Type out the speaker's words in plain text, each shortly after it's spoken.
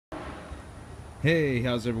Hey,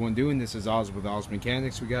 how's everyone doing? This is Oz with Oz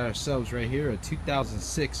Mechanics. We got ourselves right here a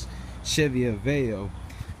 2006 Chevy Aveo.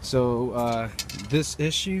 So this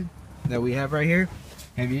issue that we have right here,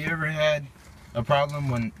 have you ever had a problem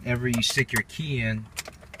whenever you stick your key in,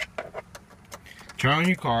 turn on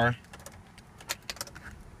your car,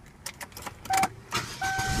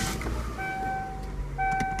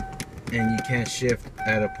 and you can't shift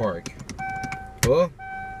at a park? Well,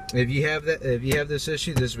 if you have this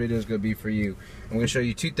issue, this video is going to be for you. I'm going to show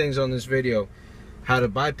you two things on this video: how to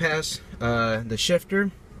bypass the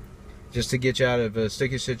shifter just to get you out of a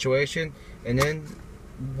sticky situation, and then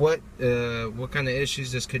what kind of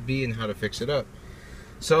issues this could be and how to fix it up.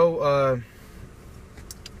 So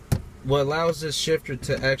what allows this shifter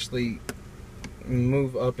to actually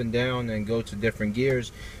move up and down and go to different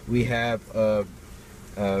gears, we have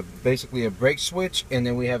basically a brake switch, and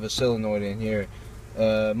then we have a solenoid in here.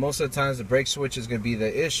 Most of the times the brake switch is going to be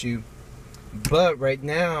the issue, but right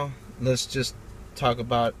now let's just talk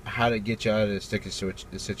about how to get you out of the sticky switch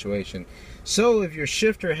situation. So if your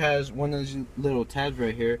shifter has one of those little tabs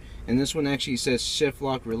right here, and this one actually says shift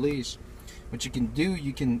lock release, what you can do,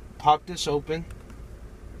 you can pop this open.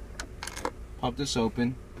 You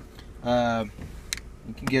can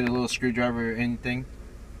get a little screwdriver or anything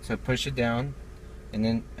to push it down, and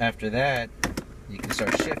then after that you can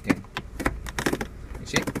start shifting. You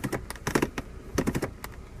see?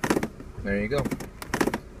 There you go.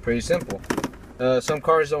 Pretty simple. Some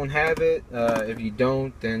cars don't have it. If you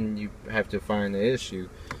don't, then you have to find the issue.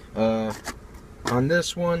 On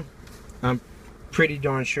this one, I'm pretty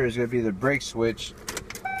darn sure it's going to be the brake switch.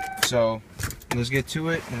 So let's get to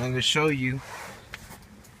it, and I'm going to show you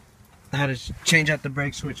how to change out the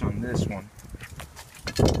brake switch on this one.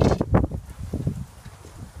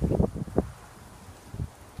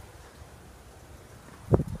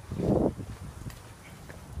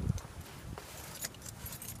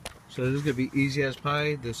 So this is going to be easy as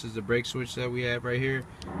pie. This is the brake switch that we have right here.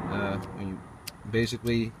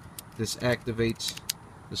 Basically, this activates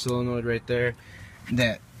the solenoid right there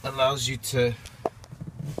that allows you to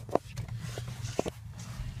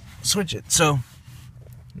switch it. So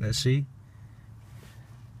let's see.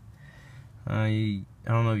 I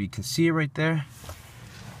don't know if you can see it right there.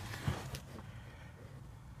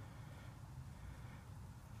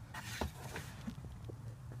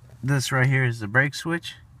 This right here is the brake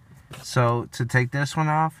switch. So to take this one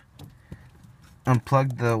off,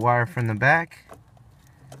 unplug the wire from the back.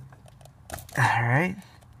 Alright.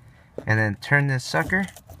 And then turn this sucker.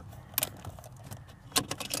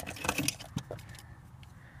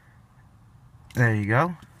 There you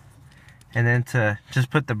go. And then to just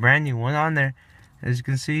put the brand new one on there, as you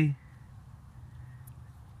can see,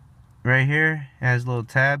 right here, it has little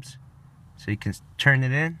tabs, so you can turn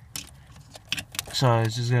it in. So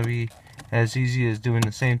it's just going to be as easy as doing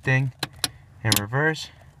the same thing in reverse.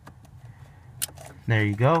 There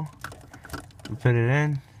you go. We put it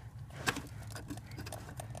in.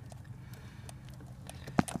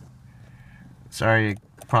 Sorry, I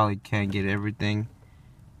probably can't get everything.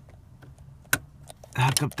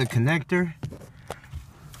 Hook up the connector,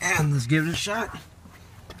 and let's give it a shot.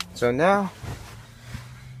 So now,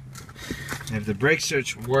 if the brake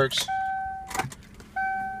switch works,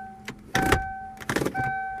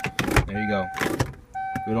 there you go.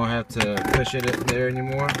 We don't have to push it there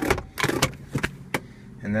anymore,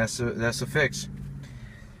 and that's a fix.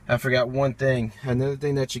 I forgot one thing. Another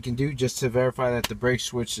thing that you can do just to verify that the brake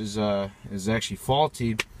switch is actually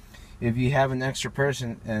faulty. If you have an extra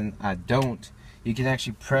person, and I don't, you can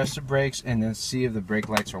actually press the brakes and then see if the brake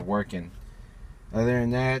lights are working. Other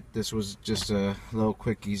than that, this was just a little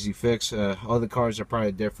quick, easy fix. Other cars are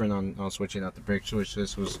probably different on switching out the brake switch.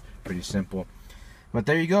 This was pretty simple. But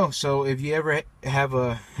there you go. So if you ever have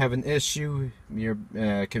an issue, your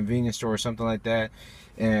convenience store or something like that,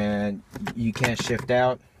 and you can't shift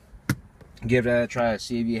out, give that a try.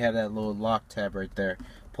 See if you have that little lock tab right there.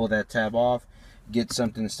 Pull that tab off, get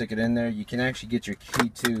something to stick it in there. You can actually get your key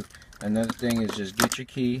too. Another thing is just get your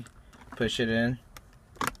key, push it in.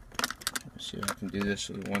 Let's see if I can do this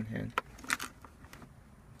with one hand.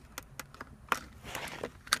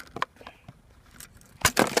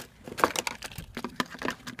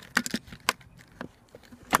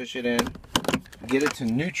 Push it in, get it to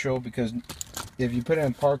neutral, because if you put it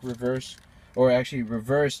in park reverse, or actually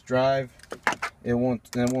reverse drive, it won't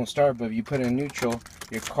start. But if you put it in neutral,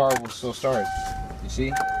 your car will still start. You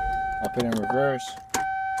see? I put it in reverse,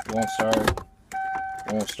 it won't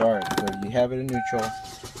start. So if you have it in neutral,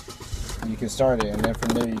 you can start it, and then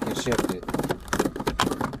from there you can shift it.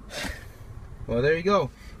 Well, there you go.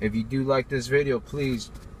 If you do like this video, please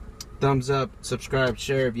thumbs up, subscribe,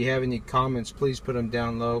 share. If you have any comments, please put them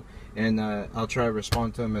down low, and I'll try to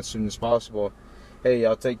respond to them as soon as possible. Hey,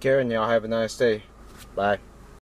 y'all take care, and y'all have a nice day. Bye.